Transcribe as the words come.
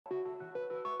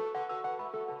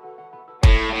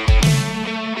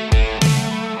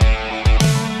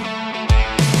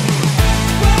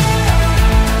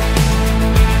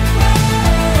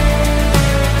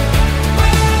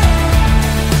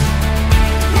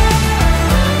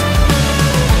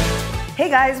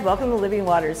guys, welcome to Living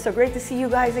Waters. So great to see you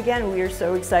guys again. We are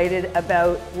so excited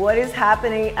about what is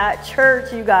happening at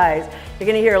church, you guys. You're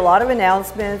going to hear a lot of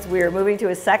announcements. We are moving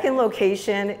to a second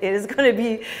location. It is going to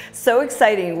be so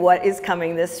exciting what is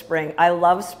coming this spring. I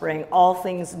love spring, all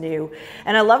things new.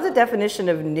 And I love the definition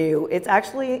of new. It's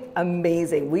actually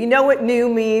amazing. We know what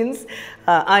new means,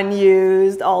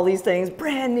 unused, all these things,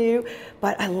 brand new.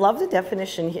 But I love the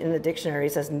definition in the dictionary.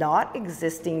 It says not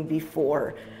existing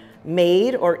before,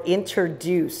 made or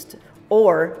introduced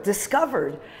or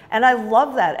discovered. And I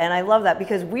love that. And I love that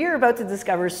because we are about to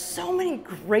discover so many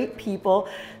great people,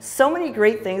 so many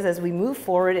great things as we move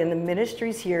forward in the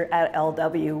ministries here at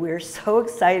LW. We're so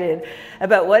excited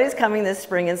about what is coming this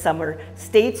spring and summer.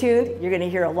 Stay tuned. You're going to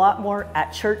hear a lot more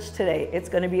at church today. It's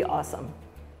going to be awesome.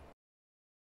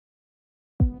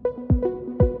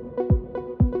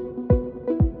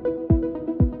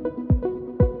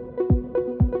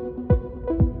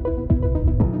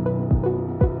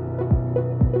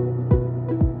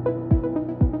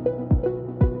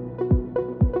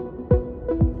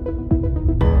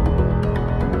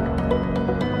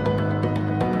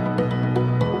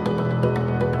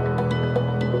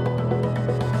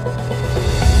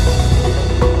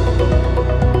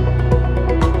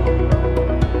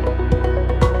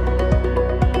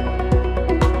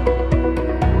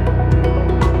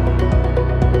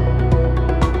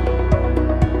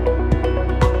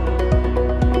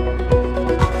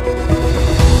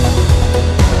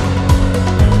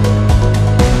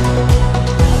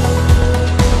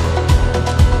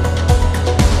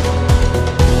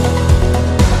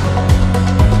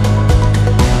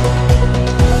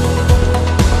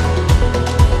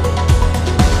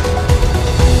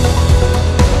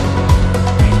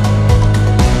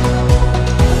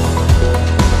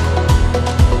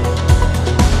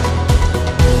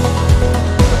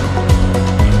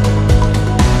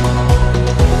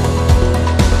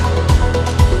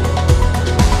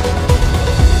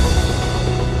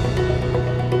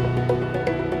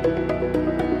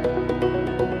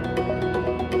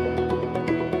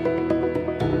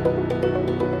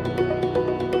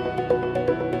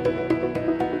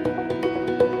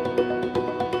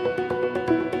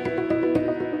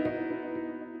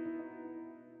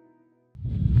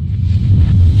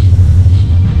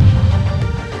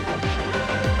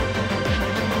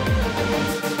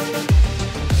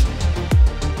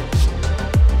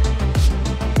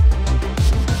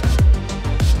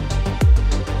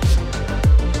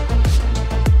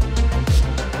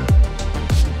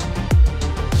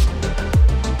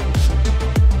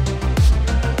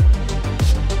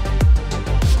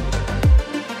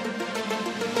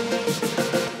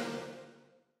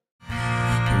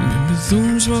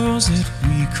 Those walls that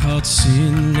we called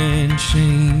sin and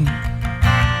shame,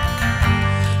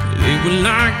 they were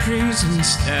like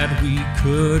prisons that we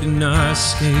could not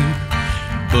escape.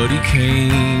 But he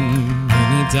came and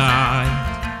he died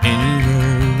and he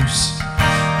rose.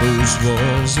 Those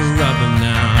walls are rubble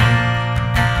now.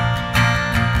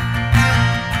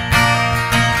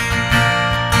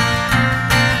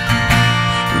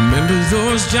 Remember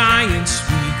those giants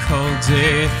we called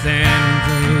death and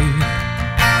grave?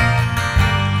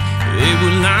 They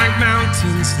were like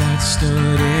mountains that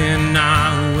stood in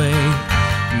our way.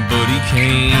 But he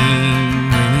came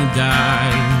and he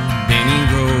died, then he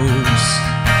rose.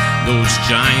 Those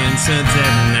giants are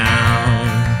dead now.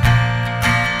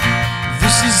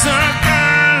 This is our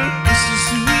God, this is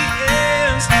who he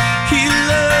is. He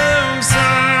loves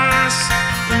us.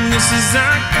 And this is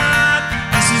our God,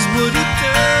 this is what he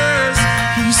does.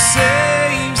 He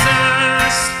saves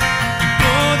us. He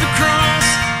bore the cross,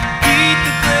 beat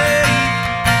the grave.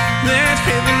 Let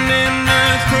heaven and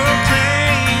earth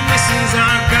proclaim, this is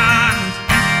our God,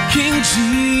 King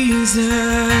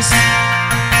Jesus.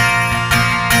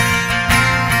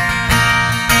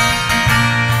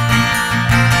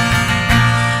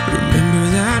 Remember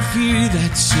that fear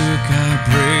that took our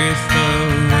breath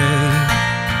away.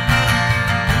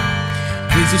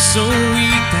 Faith was so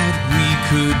weak that we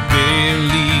could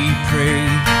barely pray.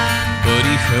 But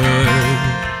he heard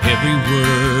every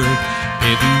word,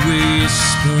 every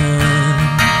whisper.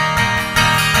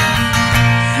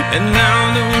 And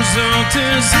now those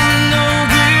altars in the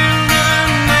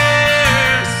wilderness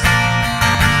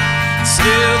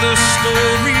tell the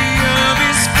story of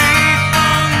his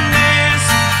faithfulness.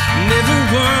 Never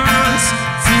once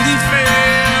did he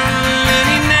fail, and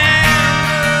he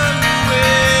never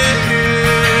will.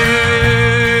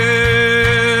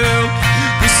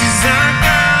 This is our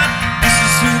God, this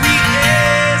is who he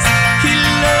is. He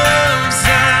loves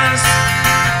us,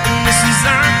 and this is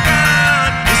our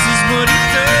God, this is what he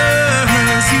does.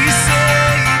 He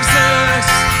saves us.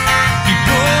 He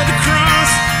bore the cross,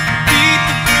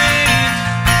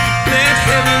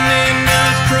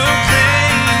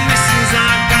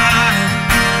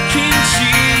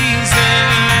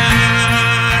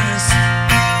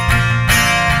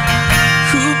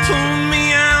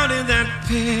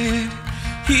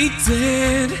 He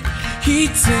did,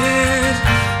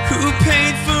 who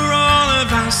paid for all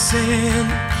of our sin.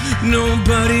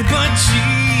 Nobody but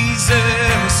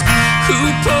Jesus, who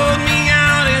pulled me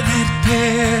out of that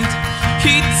pit.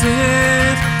 He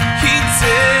did,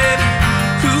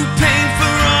 who paid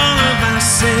for all of our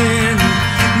sin.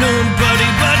 Nobody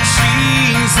but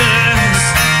Jesus,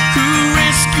 who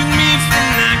rescued me from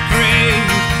that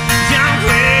grave.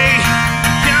 Yahweh,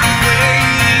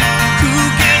 who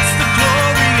gets the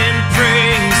glory and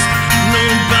praise.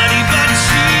 Nobody but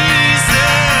Jesus,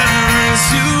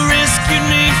 who rescued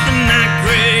me from that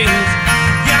grave.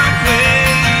 Yahweh,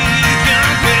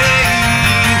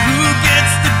 who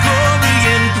gets the glory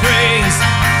and praise.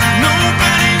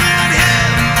 Nobody but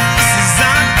Him. This is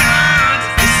our God,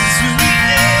 this is who He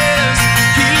is.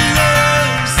 He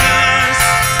loves us,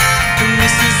 and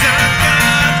this is our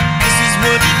God, this is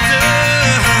what He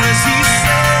does. He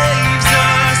saves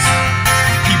us.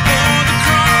 He bore the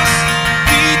cross,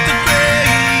 beat the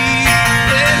grave,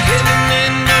 let heaven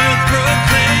and earth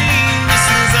proclaim. This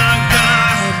is our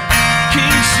God,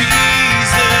 King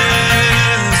Jesus.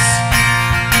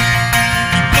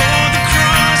 He bore the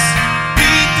cross,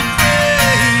 beat the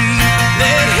grave,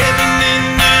 let heaven and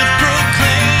earth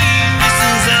proclaim. This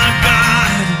is our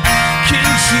God,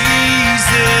 King Jesus.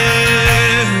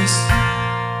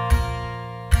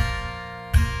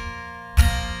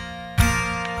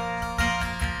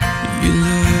 Your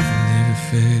love never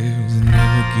fails, it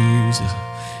never gives up,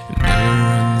 it never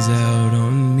runs out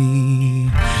on me.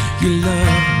 Your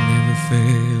love never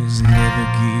fails, it never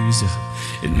gives up,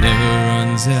 it never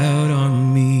runs out on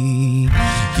me.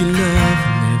 Your love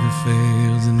never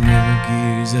fails, it never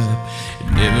gives up, it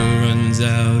never runs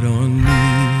out on me.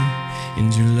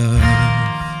 And your love,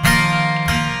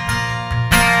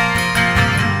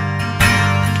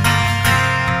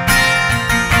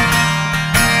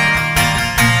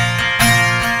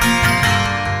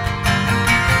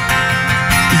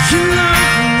 your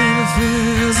love never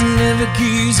fails, it never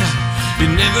gives up, it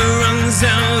never runs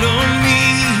out on me.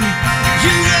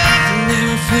 Your love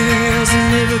never fails, it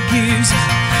never gives up,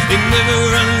 it never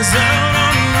runs out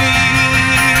on me.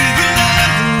 Your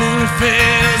love never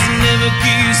fails, it never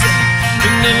gives up,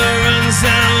 it never runs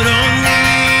out on me.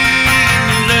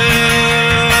 Your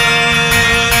love,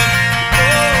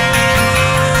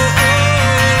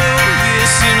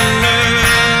 yes, your love,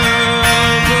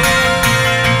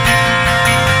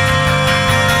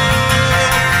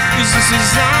 this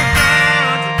is our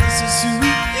God, this is who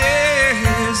He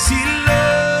is. He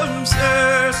loves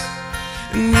us,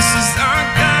 and this is our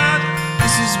God,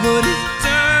 this is what He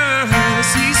does.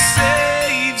 He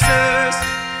saves us.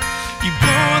 He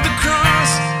bore the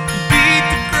cross, He beat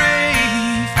the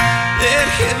grave, let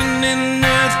heaven and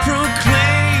earth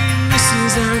proclaim. This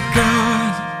is our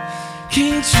God,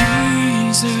 King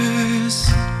Jesus.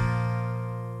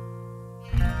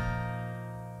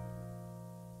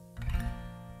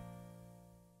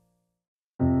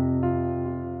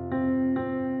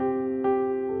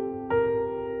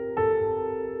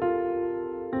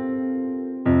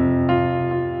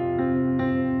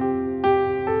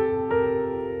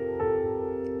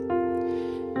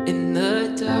 In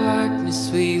the darkness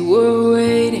we were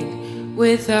waiting,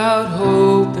 without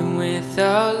hope and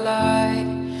without light,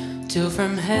 till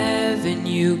from heaven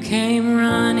you came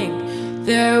running.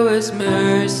 There was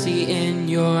mercy in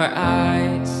your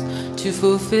eyes, to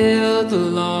fulfill the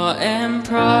law and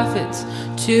prophets.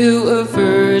 To a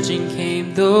virgin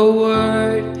came the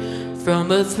word,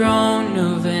 from a throne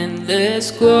of endless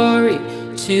glory,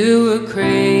 to a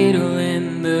cradle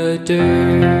in the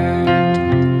dirt.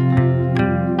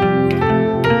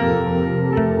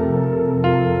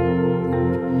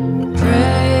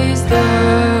 Praise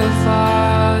the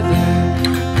Father,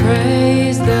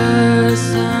 praise the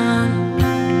Son,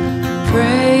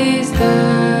 praise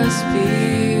the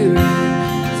Spirit,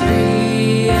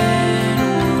 three and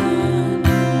one.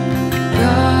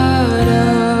 God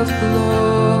of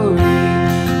glory,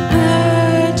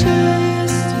 majesty,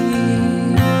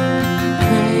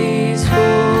 praise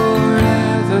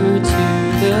forever to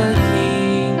the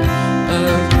King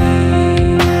of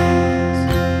Kings.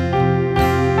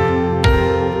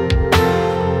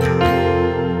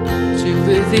 To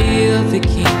reveal the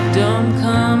kingdom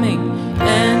coming,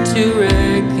 and to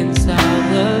reconcile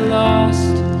the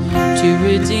lost, to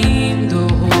redeem the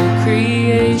whole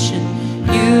creation.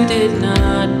 You did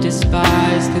not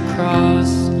despise the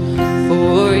cross,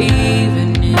 for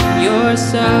even in your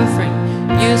suffering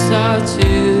you saw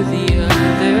to the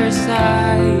other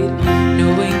side,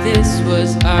 knowing this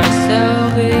was our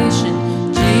salvation.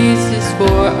 Jesus,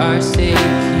 for our sake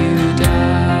you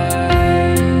died.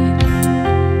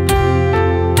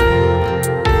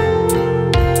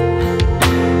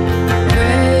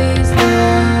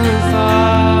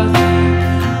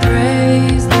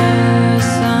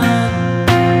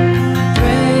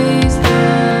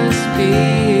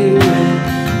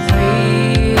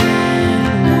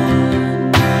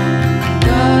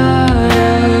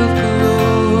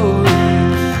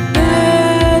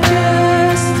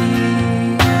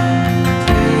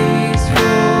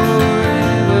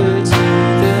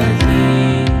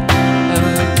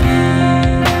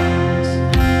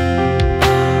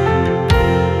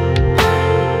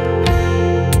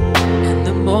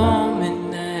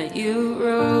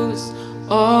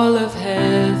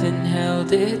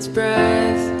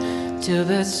 breath, till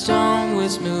that stone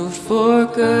was moved for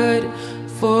good,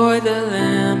 for the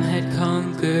Lamb had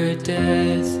conquered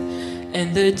death. And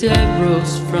the dead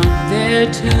rose from their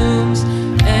tombs,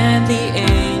 and the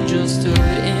angels stood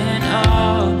in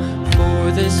awe,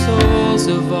 for the souls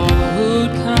of all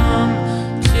who'd come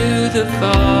to the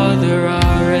Father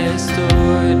are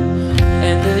restored.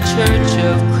 And the Church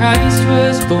of Christ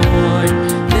was born,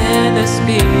 then the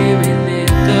Spirit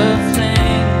lit the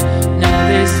flame. Now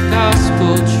this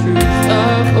gospel truth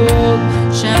of old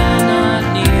shall not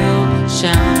kneel,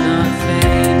 shall not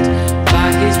faint. By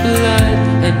His blood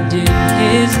and in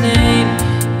His name,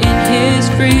 in His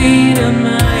freedom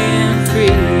I am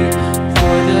free.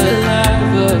 For the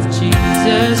love of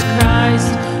Jesus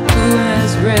Christ, who has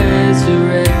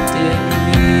resurrected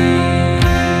me.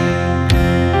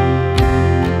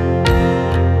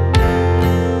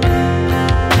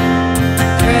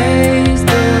 Praise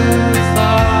the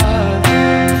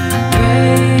Father,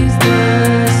 praise the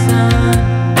Son,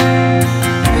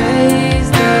 praise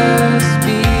the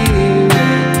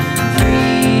Spirit,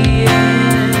 three in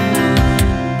one.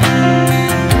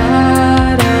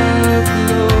 God of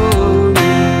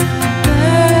glory,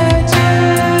 majesty,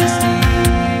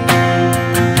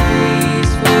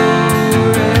 praise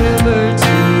forever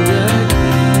to the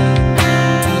King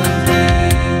of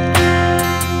Kings.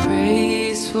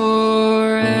 Praise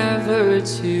forever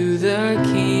to the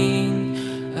King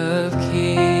of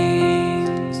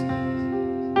Kings.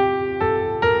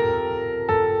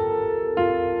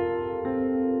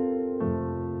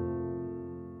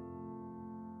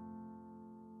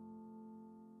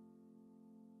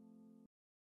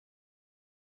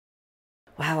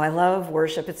 Wow, I love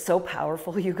worship. It's so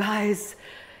powerful, you guys.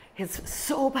 It's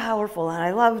so powerful, and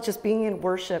I love just being in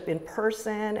worship in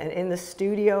person and in the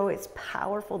studio. It's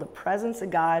powerful. The presence of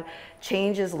God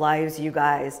changes lives, you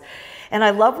guys. And I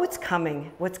love what's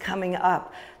coming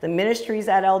up. The ministries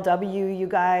at LW, you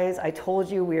guys, I told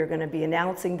you we are going to be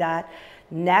announcing that.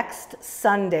 Next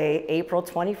Sunday, April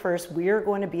 21st, we are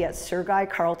going to be at Sir Guy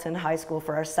Carleton High School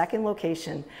for our second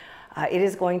location. It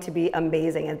is going to be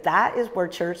amazing, and that is where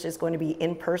church is going to be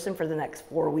in person for the next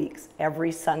 4 weeks,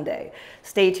 every Sunday.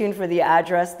 Stay tuned for the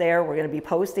address there. We're going to be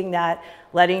posting that,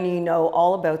 letting you know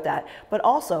all about that. But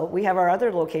also, we have our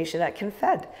other location at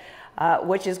Confed,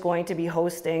 which is going to be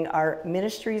hosting our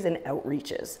ministries and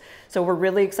outreaches. So we're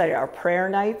really excited. Our prayer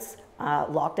nights,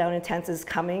 Lockdown Intense is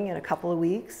coming in a couple of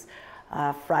weeks,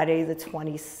 Friday the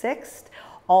 26th.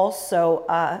 Also,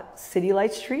 City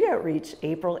Light Street Outreach,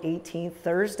 April 18th,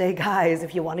 Thursday, guys.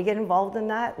 If you want to get involved in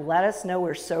that, let us know.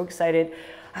 We're so excited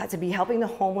to be helping the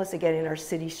homeless again in our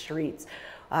city streets.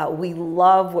 We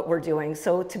love what we're doing.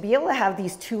 So to be able to have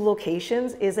these two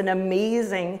locations is an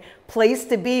amazing place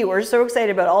to be. We're so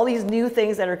excited about all these new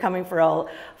things that are coming for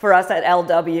us at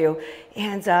LW,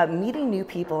 and meeting new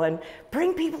people and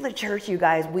bring people to church, you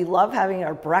guys. We love having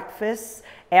our breakfasts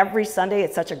every Sunday.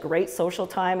 It's such a great social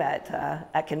time at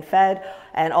Confed,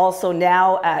 and also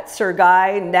now at Sir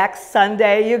Guy next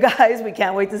Sunday, you guys. We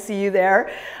can't wait to see you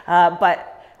there. But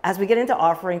as we get into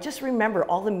offering, just remember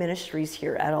all the ministries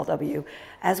here at LW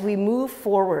as we move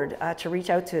forward to reach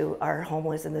out to our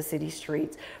homeless in the city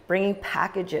streets, bringing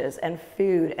packages and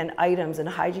food and items and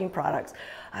hygiene products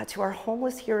to our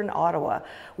homeless here in Ottawa.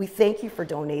 We thank you for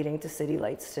donating to City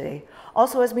Lights today.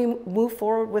 Also, as we move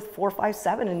forward with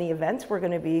 457 and the events we're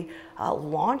going to be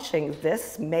launching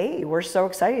this May, we're so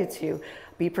excited to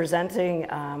be presenting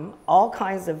all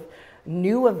kinds of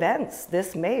new events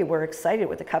this May. We're excited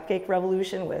with the Cupcake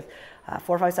Revolution, with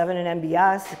 457 and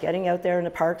MBS, getting out there in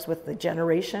the parks with the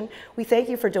Generation. We thank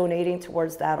you for donating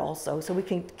towards that also, so we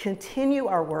can continue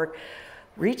our work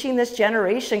reaching this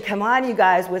generation. Come on, you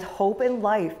guys, with hope and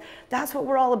life. That's what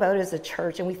we're all about as a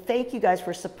church, and we thank you guys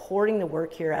for supporting the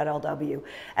work here at LW.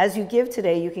 As you give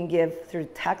today, you can give through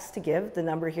text to give, the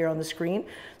number here on the screen,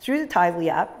 through the Tithely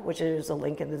app, which is a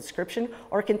link in the description,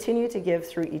 or continue to give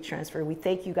through e-transfer. We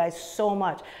thank you guys so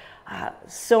much.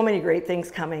 So many great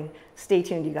things coming. Stay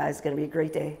tuned, you guys. It's going to be a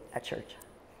great day at church.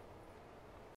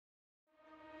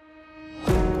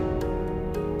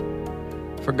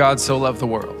 For God so loved the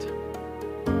world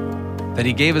that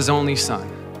he gave his only Son,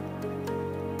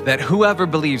 that whoever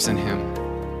believes in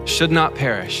him should not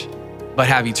perish, but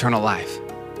have eternal life.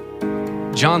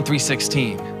 John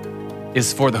 3:16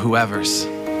 is for the whoever's.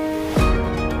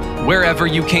 Wherever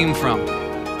you came from,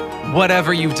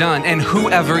 whatever you've done, and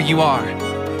whoever you are,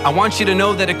 I want you to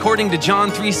know that according to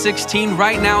John 3:16,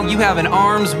 right now you have an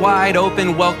arms wide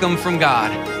open welcome from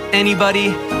God.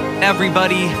 Anybody,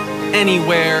 everybody,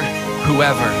 anywhere,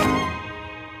 whoever.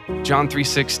 John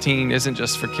 3:16 isn't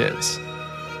just for kids.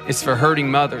 It's for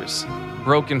hurting mothers,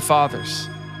 broken fathers,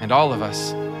 and all of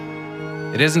us.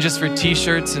 It isn't just for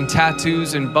t-shirts and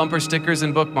tattoos and bumper stickers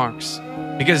and bookmarks,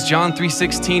 because John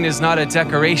 3:16 is not a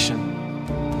decoration.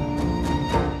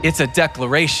 It's a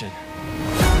declaration.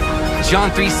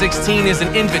 John 3:16 is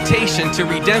an invitation to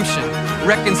redemption,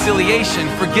 reconciliation,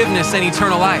 forgiveness, and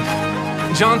eternal life.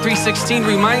 John 3:16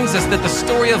 reminds us that the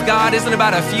story of God isn't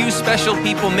about a few special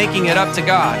people making it up to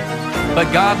God,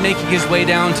 but God making his way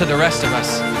down to the rest of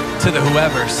us, to the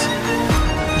whoever's.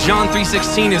 John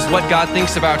 3:16 is what God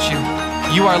thinks about you.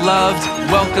 You are loved,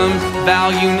 welcomed,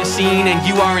 valued, seen, and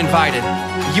you are invited.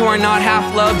 You are not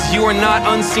half-loved, you are not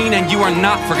unseen, and you are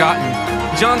not forgotten.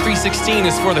 John 3:16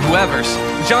 is for the whoever's.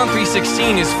 John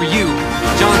 3:16 is for you.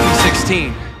 John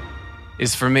 3:16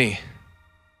 is for me.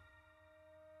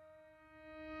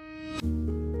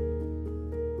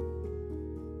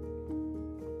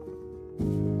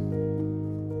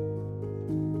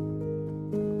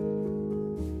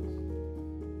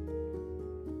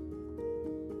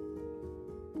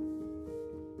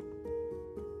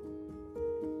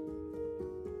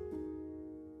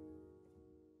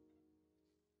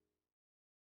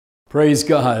 Praise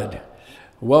God.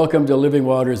 Welcome to Living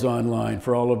Waters Online.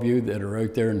 For all of you that are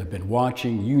out there and have been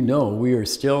watching, you know we are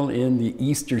still in the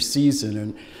Easter season.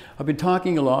 And I've been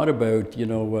talking a lot about,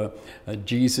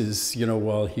 Jesus,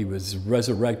 while he was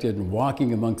resurrected and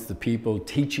walking amongst the people,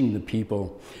 teaching the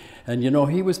people. And,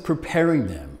 he was preparing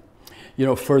them,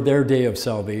 for their day of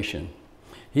salvation.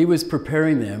 He was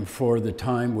preparing them for the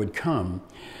time would come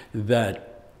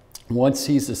that once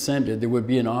he's ascended, there would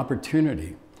be an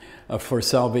opportunity for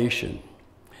salvation.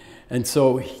 And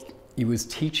so he was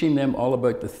teaching them all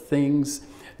about the things,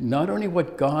 not only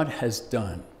what God has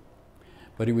done,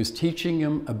 but he was teaching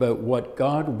them about what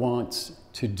God wants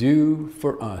to do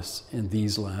for us in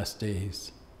these last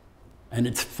days. And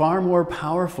it's far more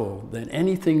powerful than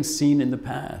anything seen in the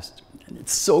past. And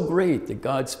it's so great that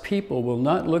God's people will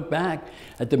not look back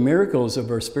at the miracles of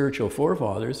our spiritual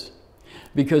forefathers,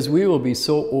 because we will be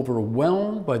so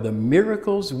overwhelmed by the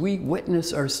miracles we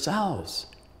witness ourselves.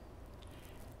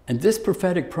 And this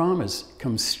prophetic promise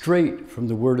comes straight from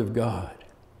the Word of God.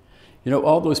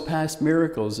 All those past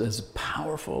miracles, as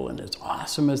powerful and as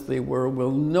awesome as they were,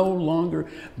 will no longer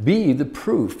be the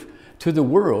proof to the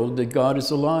world that God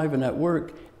is alive and at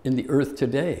work in the earth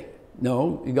today.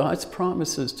 No, God's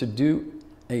promises to do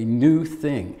a new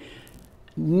thing,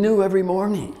 new every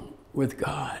morning with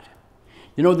God.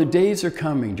 The days are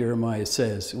coming, Jeremiah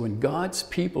says, when God's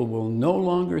people will no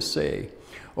longer say,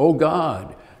 "Oh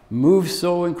God, move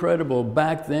so incredible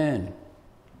back then."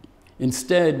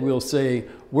 Instead, we'll say,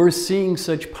 "We're seeing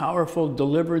such powerful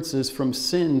deliverances from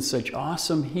sin, such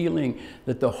awesome healing,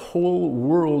 that the whole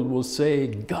world will say,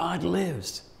 God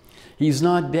lives. He's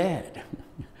not dead.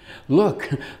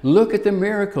 Look at the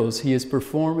miracles he is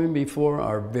performing before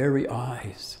our very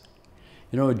eyes."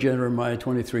 Jeremiah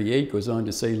 23:8 goes on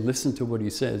to say, listen to what he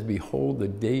says, "Behold, the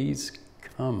days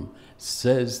come,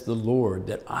 says the Lord,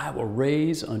 that I will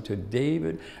raise unto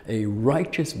David a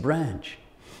righteous branch.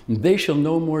 And they shall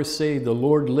no more say, the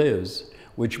Lord lives,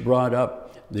 which brought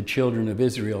up the children of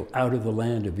Israel out of the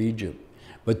land of Egypt.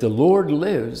 But the Lord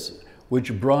lives,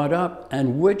 which brought up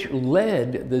and which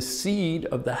led the seed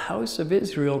of the house of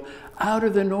Israel out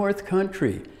of the north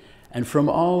country, and from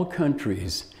all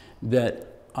countries that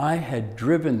I had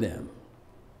driven them."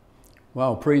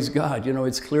 Wow, praise God.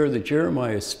 It's clear that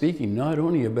Jeremiah is speaking not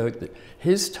only about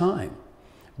his time,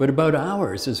 but about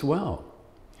ours as well.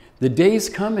 The days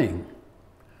coming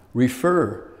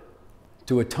refer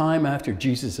to a time after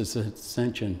Jesus'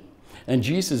 ascension. And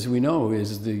Jesus, we know,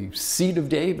 is the seed of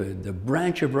David, the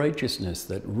branch of righteousness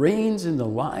that reigns in the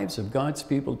lives of God's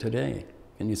people today.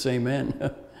 Can you say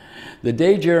amen? The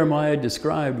day Jeremiah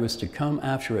described was to come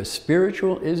after a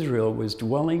spiritual Israel was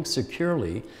dwelling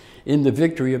securely in the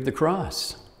victory of the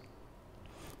cross.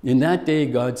 In that day,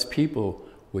 God's people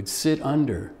would sit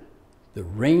under the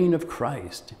reign of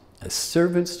Christ as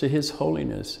servants to his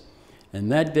holiness.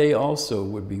 And that day also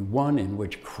would be one in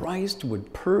which Christ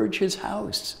would purge his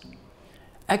house,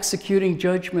 executing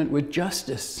judgment with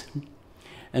justice.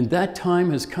 And that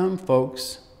time has come,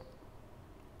 folks.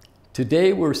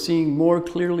 Today we're seeing more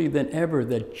clearly than ever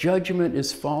that judgment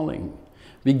is falling,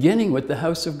 beginning with the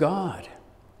house of God.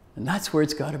 And that's where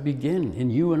it's got to begin, in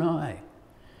you and I.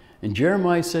 And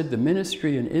Jeremiah said the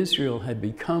ministry in Israel had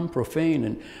become profane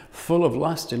and full of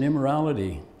lust and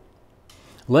immorality.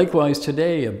 Likewise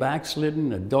today, a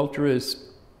backslidden, adulterous,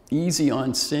 easy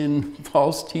on sin,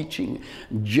 false teaching,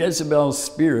 Jezebel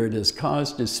spirit has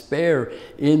caused despair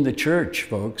in the church,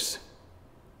 folks.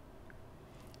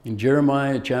 In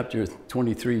Jeremiah chapter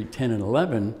 23, 10 and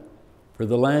 11, "For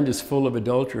the land is full of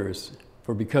adulterers,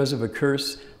 for because of a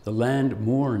curse the land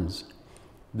mourns.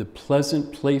 The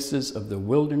pleasant places of the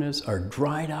wilderness are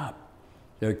dried up.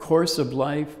 Their course of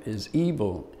life is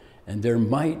evil, and their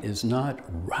might is not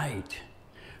right.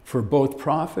 For both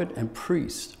prophet and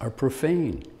priest are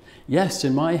profane. Yes,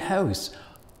 in my house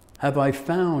have I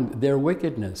found their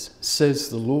wickedness, says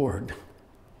the Lord.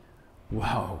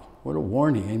 Wow, what a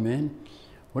warning, amen?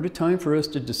 What a time for us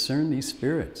to discern these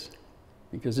spirits,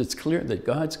 because it's clear that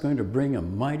God's going to bring a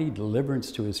mighty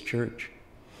deliverance to his church.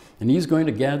 And he's going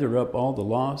to gather up all the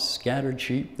lost, scattered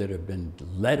sheep that have been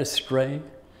led astray.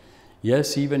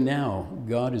 Yes, even now,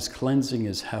 God is cleansing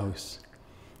his house,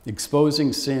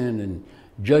 exposing sin and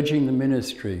judging the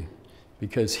ministry,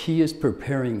 because he is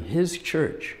preparing his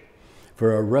church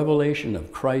for a revelation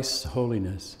of Christ's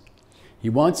holiness. He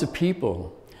wants a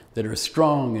people that are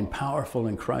strong and powerful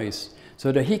in Christ,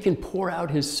 so that he can pour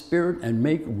out his Spirit and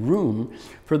make room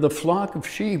for the flock of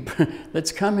sheep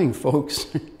that's coming, folks.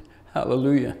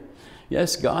 Hallelujah.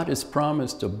 Yes, God has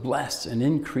promised to bless and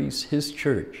increase his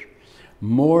church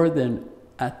more than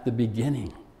at the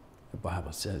beginning. The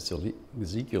Bible says,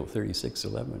 Ezekiel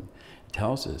 36:11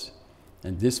 tells us.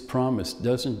 And this promise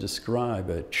doesn't describe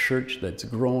a church that's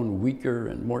grown weaker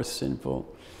and more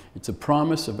sinful. It's a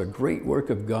promise of a great work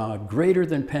of God, greater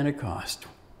than Pentecost.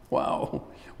 Wow,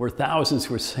 where thousands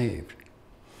were saved.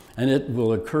 And it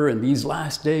will occur in these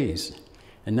last days.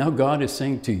 And now God is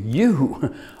saying to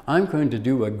you, I'm going to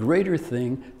do a greater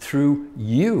thing through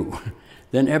you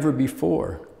than ever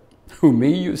before. Who,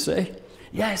 me, you say?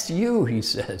 Yes, you, he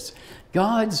says.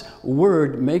 God's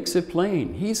word makes it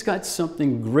plain. He's got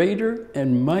something greater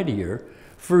and mightier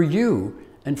for you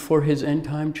and for his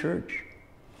end-time church.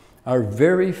 Our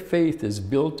very faith is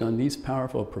built on these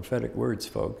powerful prophetic words,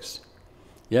 folks.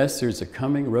 Yes, there's a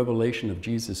coming revelation of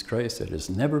Jesus Christ that has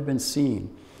never been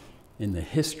seen in the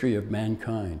history of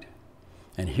mankind.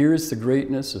 And here's the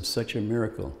greatness of such a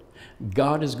miracle.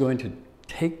 God is going to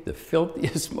take the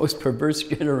filthiest, most perverse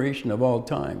generation of all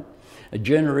time, a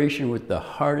generation with the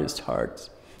hardest hearts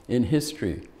in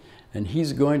history, and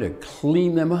he's going to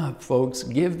clean them up, folks,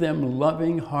 give them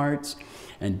loving hearts,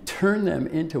 and turn them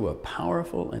into a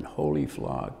powerful and holy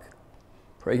flock.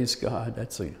 Praise God.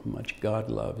 That's how much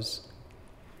God loves.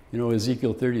 You know,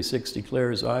 Ezekiel 36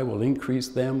 declares, I will increase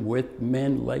them with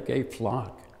men like a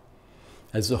flock,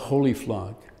 as a holy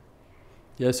flock.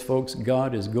 Yes, folks,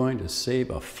 God is going to save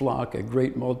a flock, a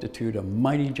great multitude, a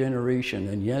mighty generation,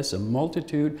 and yes, a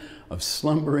multitude of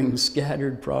slumbering,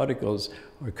 scattered prodigals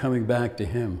are coming back to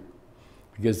him,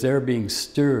 because they're being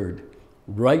stirred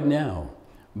right now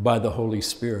by the Holy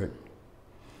Spirit.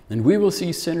 And we will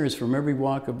see sinners from every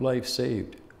walk of life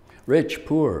saved. Rich,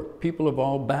 poor, people of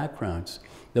all backgrounds,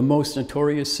 the most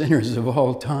notorious sinners of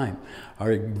all time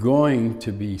are going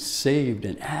to be saved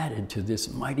and added to this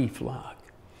mighty flock.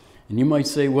 And you might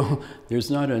say, well,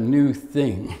 there's not a new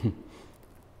thing.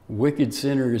 Wicked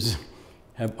sinners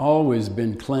have always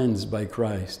been cleansed by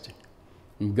Christ.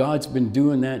 And God's been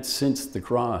doing that since the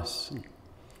cross.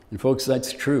 And folks,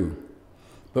 that's true.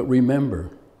 But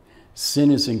remember,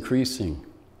 sin is increasing.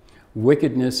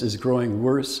 Wickedness is growing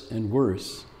worse and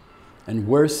worse. And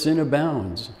where sin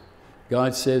abounds,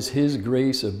 God says his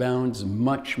grace abounds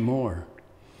much more.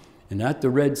 And at the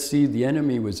Red Sea, the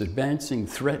enemy was advancing,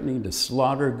 threatening to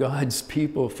slaughter God's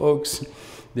people. Folks,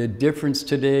 the difference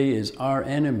today is our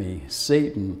enemy,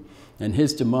 Satan, and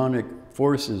his demonic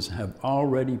forces have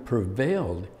already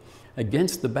prevailed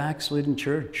against the backslidden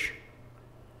church,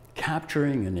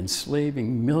 capturing and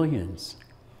enslaving millions.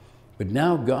 But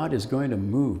now God is going to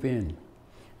move in.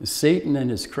 Satan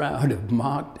and his crowd have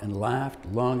mocked and laughed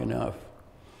long enough,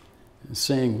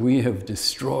 saying, we have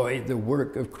destroyed the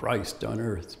work of Christ on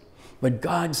earth. But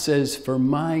God says, for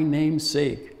my name's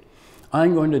sake,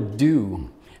 I'm going to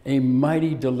do a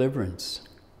mighty deliverance.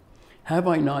 Have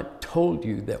I not told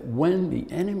you that when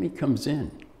the enemy comes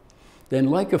in, then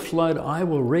like a flood, I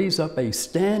will raise up a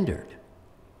standard.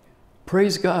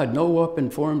 Praise God, no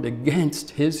weapon formed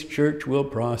against his church will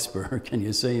prosper. Can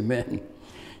you say amen?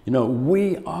 You know,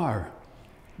 we are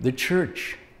the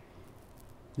church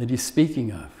that he's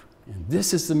speaking of. And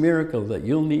this is the miracle that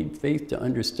you'll need faith to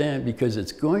understand, because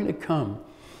it's going to come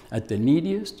at the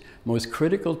neediest, most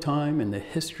critical time in the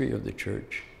history of the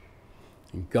church.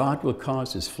 And God will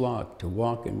cause his flock to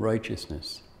walk in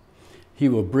righteousness. He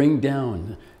will bring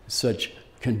down such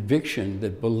conviction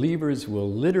that believers will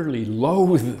literally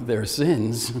loathe their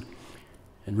sins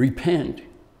and repent.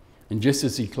 And just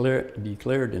as he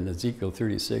declared in Ezekiel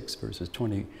 36, verses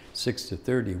 26 to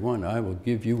 31, I will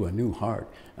give you a new heart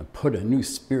and put a new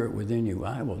spirit within you.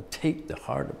 I will take the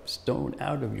heart of stone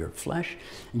out of your flesh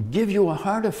and give you a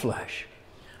heart of flesh.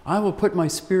 I will put my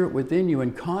spirit within you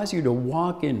and cause you to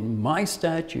walk in my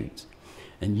statutes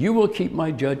and you will keep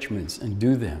my judgments and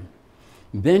do them.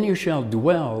 Then you shall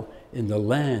dwell in the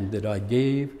land that I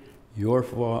gave your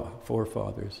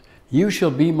forefathers. You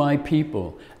shall be my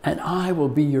people, and I will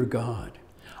be your God.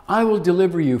 I will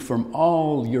deliver you from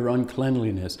all your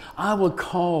uncleanliness. I will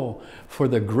call for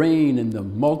the grain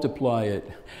and multiply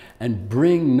it, and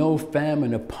bring no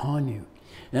famine upon you.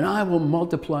 And I will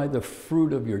multiply the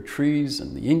fruit of your trees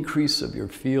and the increase of your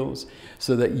fields,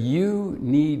 so that you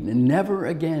need never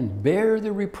again bear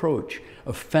the reproach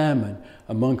of famine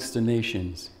amongst the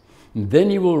nations. And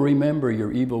then you will remember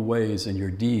your evil ways and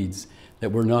your deeds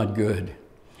that were not good.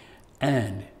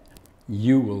 And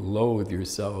you will loathe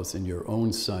yourselves in your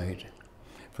own sight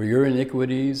for your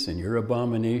iniquities and your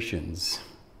abominations.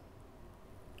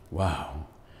 Wow.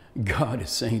 God is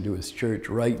saying to his church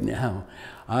right now,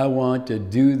 I want to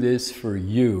do this for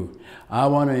you. I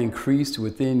want to increase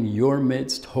within your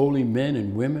midst holy men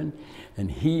and women.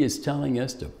 And he is telling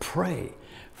us to pray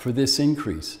for this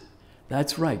increase.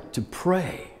 That's right, to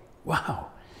pray. Wow.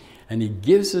 And he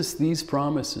gives us these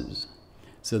promises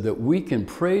so that we can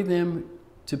pray them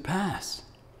to pass.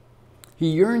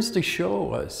 He yearns to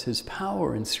show us his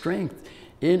power and strength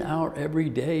in our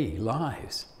everyday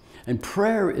lives. And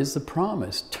prayer is the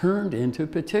promise turned into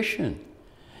petition.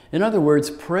 In other words,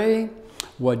 pray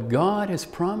what God has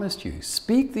promised you.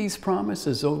 Speak these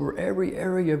promises over every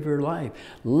area of your life.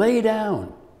 Lay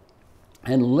down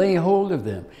and lay hold of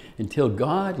them until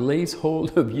God lays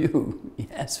hold of you.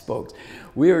 Yes, folks,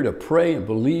 we are to pray and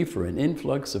believe for an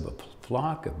influx of a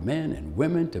flock of men and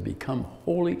women to become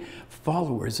holy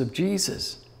followers of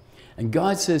Jesus. And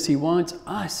God says he wants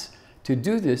us to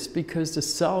do this because the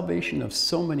salvation of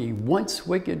so many once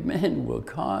wicked men will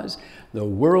cause the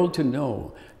world to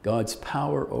know God's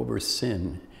power over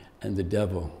sin and the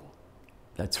devil.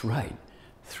 That's right,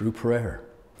 through prayer.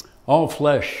 All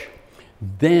flesh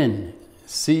then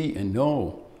see and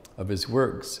know of his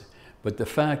works. But the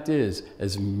fact is,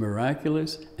 as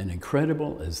miraculous and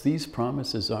incredible as these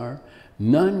promises are,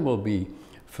 none will be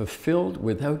fulfilled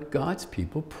without God's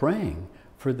people praying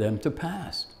for them to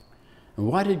pass. And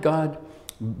why did God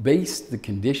base the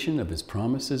condition of his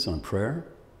promises on prayer?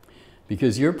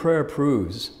 Because your prayer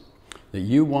proves that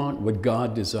you want what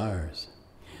God desires,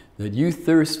 that you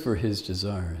thirst for his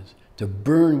desires, to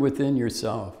burn within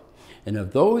yourself. And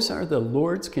if those are the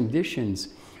Lord's conditions,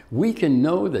 we can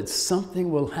know that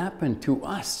something will happen to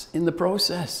us in the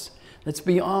process that's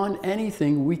beyond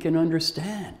anything we can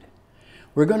understand.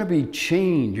 We're going to be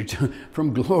changed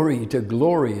from glory to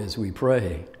glory as we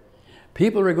pray.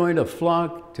 People are going to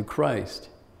flock to Christ.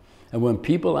 And when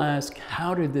people ask,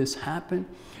 how did this happen?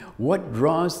 What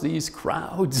draws these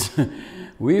crowds?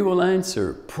 We will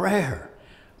answer, prayer.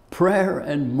 Prayer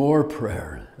and more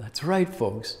prayer. That's right,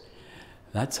 folks.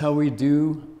 That's how we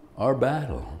do our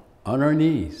battle, on our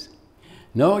knees.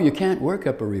 No, you can't work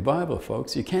up a revival,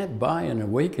 folks. You can't buy an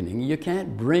awakening. You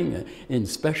can't bring in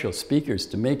special speakers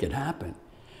to make it happen.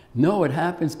 No, it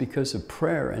happens because of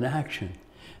prayer and action.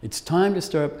 It's time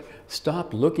to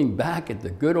stop looking back at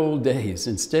the good old days.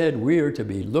 Instead, we are to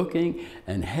be looking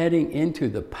and heading into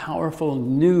the powerful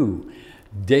new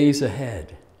days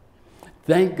ahead.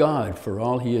 Thank God for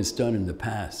all he has done in the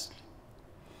past.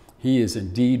 He is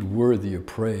indeed worthy of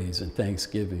praise and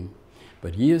thanksgiving,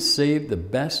 but he has saved the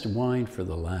best wine for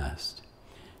the last.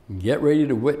 Get ready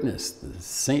to witness the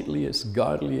saintliest,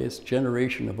 godliest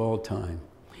generation of all time.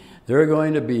 They're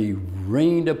going to be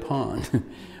rained upon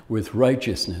with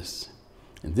righteousness.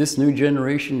 And this new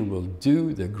generation will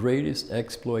do the greatest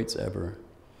exploits ever.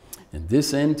 And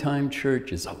this end-time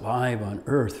church is alive on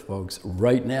earth, folks,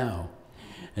 right now.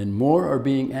 And more are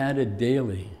being added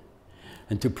daily.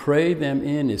 And to pray them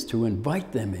in is to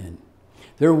invite them in.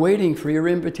 They're waiting for your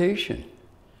invitation.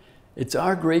 It's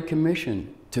our great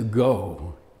commission to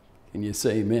go. Can you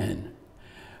say amen?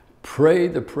 Pray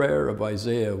the prayer of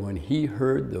Isaiah when he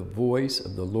heard the voice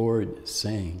of the Lord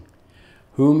saying,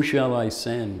 "Whom shall I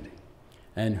send,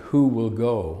 and who will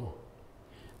go?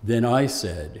 Then I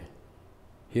said,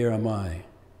 here am I,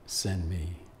 send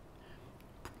me."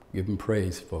 Give him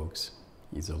praise, folks.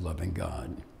 He's a loving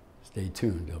God. Stay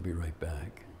tuned. I'll be right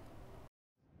back.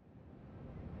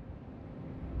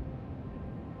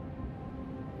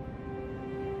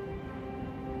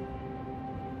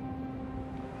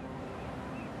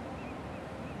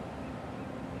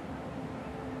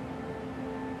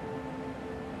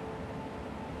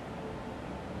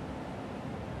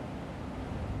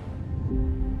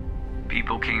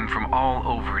 People came from all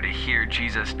over to hear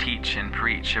Jesus teach and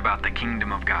preach about the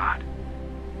kingdom of God.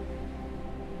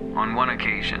 On one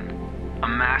occasion, a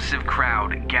massive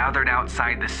crowd gathered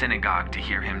outside the synagogue to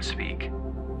hear him speak.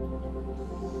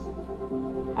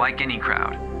 Like any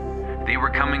crowd, They were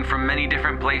coming from many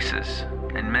different places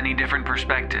and many different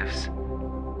perspectives.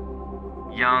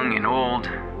 Young and old,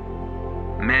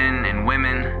 men and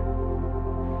women,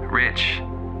 rich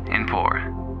and poor.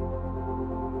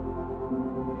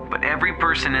 But every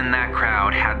person in that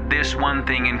crowd had this one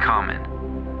thing in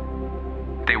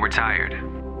common. They were tired.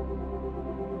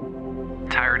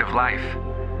 Tired of life.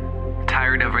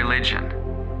 Tired of religion.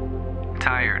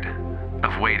 Tired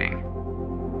of waiting.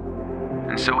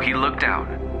 And so he looked out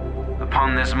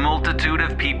upon this multitude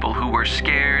of people who were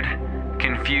scared,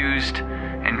 confused,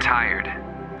 and tired,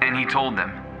 and he told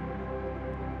them,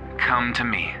 "Come to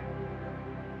me."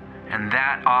 And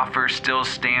that offer still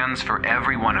stands for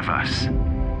every one of us.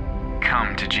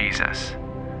 Come to Jesus.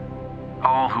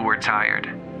 All who are tired,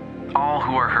 all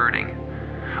who are hurting,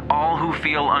 all who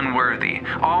feel unworthy,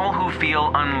 all who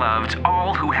feel unloved,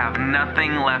 all who have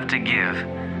nothing left to give,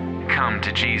 come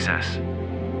to Jesus.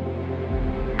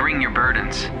 Bring your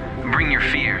burdens, bring your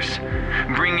fears,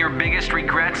 bring your biggest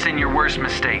regrets and your worst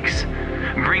mistakes.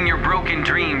 Bring your broken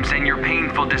dreams and your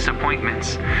painful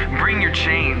disappointments. Bring your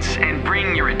chains and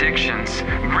bring your addictions.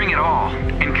 Bring it all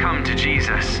and come to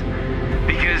Jesus.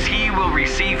 Because he will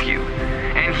receive you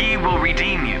and he will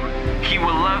redeem you. He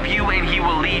will love you and he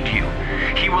will lead you.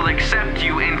 He will accept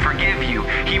you and forgive you.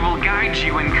 He will guide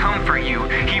you and comfort you.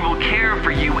 He will care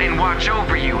for you and watch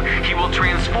over you. He will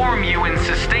transform you and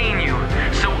sustain you.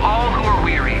 So all who are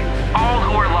weary, all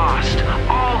who are lost,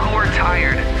 all who are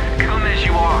tired, come as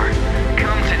you are.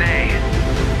 Come today.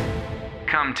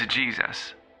 Come to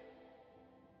Jesus.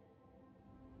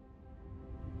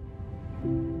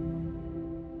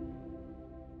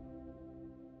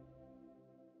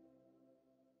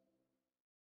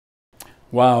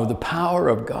 Wow, the power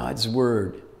of God's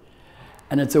word.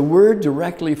 And it's a word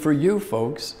directly for you,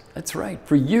 folks. That's right,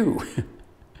 for you.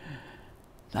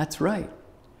 That's right.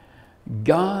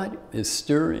 God is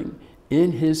stirring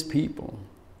in his people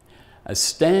a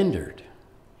standard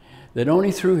that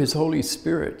only through his Holy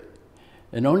Spirit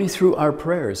and only through our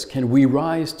prayers can we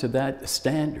rise to that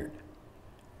standard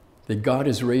that God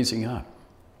is raising up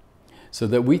so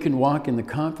that we can walk in the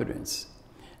confidence.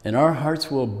 And our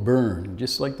hearts will burn,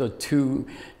 just like the two,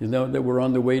 that were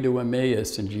on the way to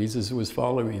Emmaus and Jesus was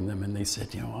following them. And they said,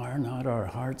 are not our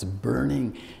hearts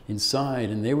burning inside?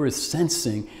 And they were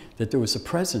sensing that there was a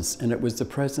presence, and it was the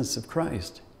presence of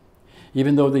Christ,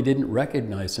 even though they didn't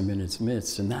recognize him in its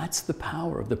midst. And that's the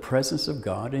power of the presence of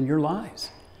God in your lives,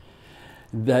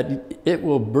 that it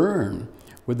will burn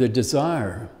with a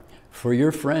desire for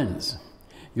your friends,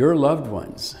 your loved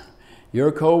ones,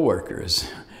 your co-workers,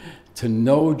 to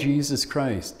know Jesus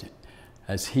Christ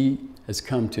as he has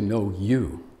come to know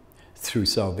you through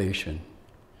salvation.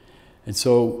 And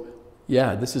so,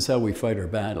 yeah, this is how we fight our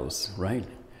battles, right?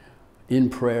 In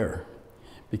prayer,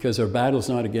 because our battle's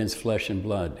not against flesh and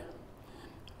blood.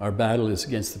 Our battle is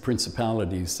against the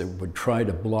principalities that would try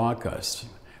to block us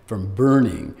from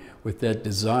burning with that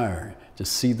desire to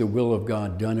see the will of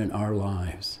God done in our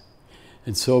lives.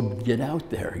 And so get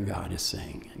out there, God is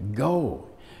saying, go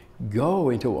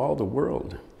into all the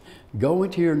world. Go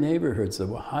into your neighborhoods, the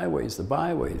highways, the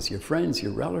byways, your friends,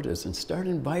 your relatives, and start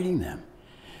inviting them.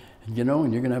 And you're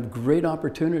going to have great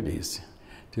opportunities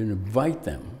to invite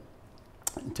them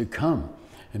to come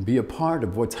and be a part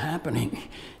of what's happening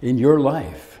in your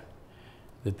life,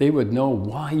 that they would know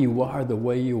why you are the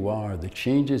way you are, the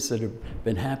changes that have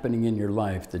been happening in your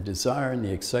life, the desire and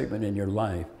the excitement in your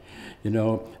life.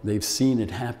 They've seen it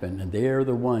happen, and they are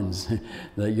the ones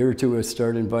that you're to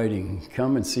start inviting.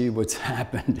 Come and see what's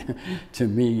happened to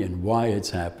me and why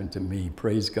it's happened to me.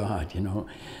 Praise God,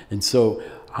 And so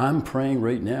I'm praying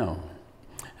right now,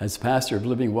 as pastor of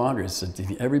Living Waters,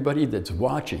 that everybody that's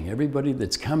watching, everybody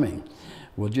that's coming,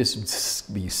 will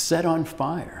just be set on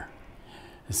fire.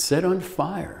 Set on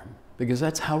fire, because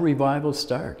that's how revivals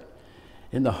start,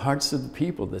 in the hearts of the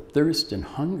people that thirst and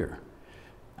hunger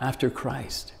after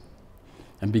Christ.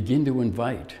 And begin to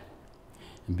invite,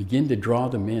 and begin to draw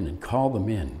them in and call them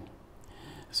in.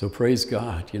 So praise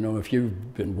God. If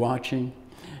you've been watching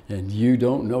and you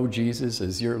don't know Jesus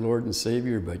as your Lord and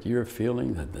Savior, but you're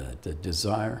feeling the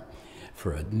desire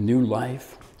for a new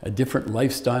life, a different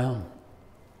lifestyle,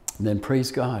 then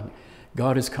praise God.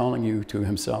 God is calling you to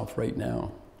himself right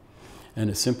now.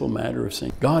 And a simple matter of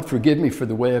saying, God, forgive me for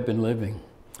the way I've been living.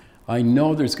 I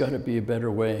know there's got to be a better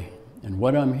way. And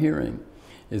what I'm hearing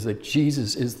is that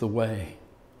Jesus is the way.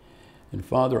 And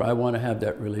Father, I want to have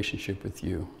that relationship with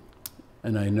you.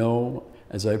 And I know,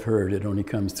 as I've heard, it only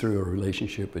comes through a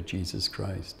relationship with Jesus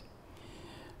Christ.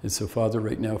 And so, Father,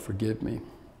 right now, forgive me.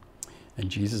 And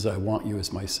Jesus, I want you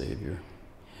as my Savior.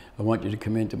 I want you to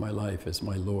come into my life as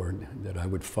my Lord, that I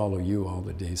would follow you all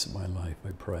the days of my life,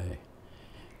 I pray.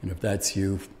 And if that's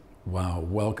you, wow,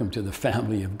 welcome to the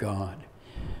family of God.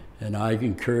 And I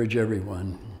encourage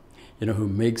everyone, who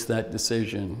makes that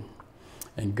decision,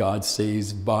 and God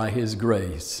says by his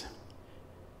grace,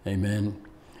 amen,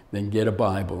 then get a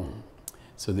Bible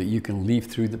so that you can leaf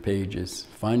through the pages,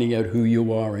 finding out who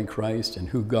you are in Christ and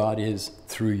who God is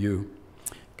through you.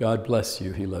 God bless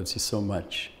you. He loves you so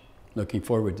much. Looking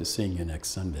forward to seeing you next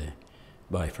Sunday.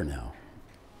 Bye for now.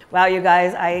 Wow, you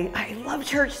guys, I love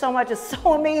church so much. It's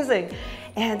so amazing.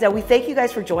 And we thank you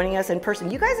guys for joining us in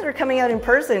person. You guys that are coming out in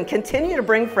person, continue to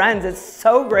bring friends. It's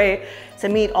so great to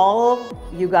meet all of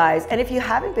you guys. And if you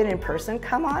haven't been in person,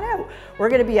 come on out. We're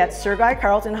going to be at Sir Guy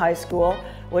Carleton High School,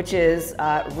 which is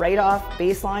right off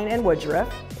Baseline and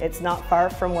Woodruff. It's not far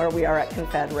from where we are at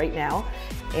Confed right now.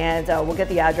 And we'll get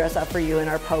the address up for you in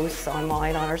our posts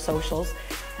online on our socials.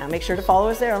 Make sure to follow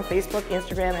us there on Facebook,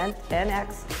 Instagram, and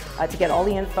X to get all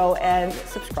the info, and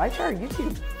subscribe to our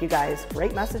YouTube, you guys.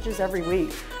 Great messages every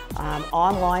week.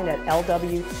 Online at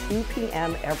LW 2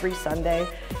 p.m. every Sunday.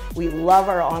 We love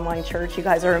our online church. You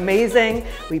guys are amazing.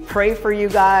 We pray for you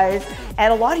guys.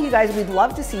 And a lot of you guys, we'd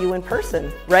love to see you in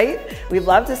person, right? We'd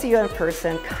love to see you in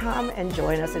person. Come and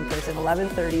join us in person,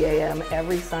 11:30 a.m.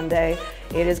 every Sunday.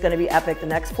 It is going to be epic the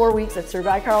next 4 weeks at Sir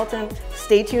Guy Carleton.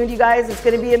 Stay tuned, you guys. It's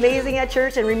going to be amazing at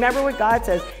church. And remember what God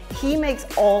says. He makes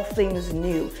all things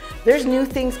new. There's new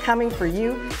things coming for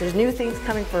you. There's new things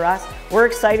coming for us. We're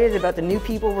excited about the new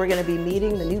people we're going to be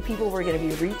meeting, the new people we're going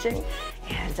to be reaching,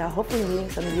 and hopefully meeting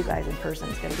some of you guys in person.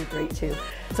 It's going to be great too.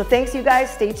 So thanks, you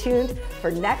guys. Stay tuned for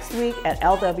next week at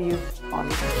LW on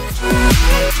the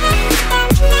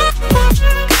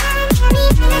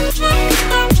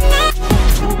Church.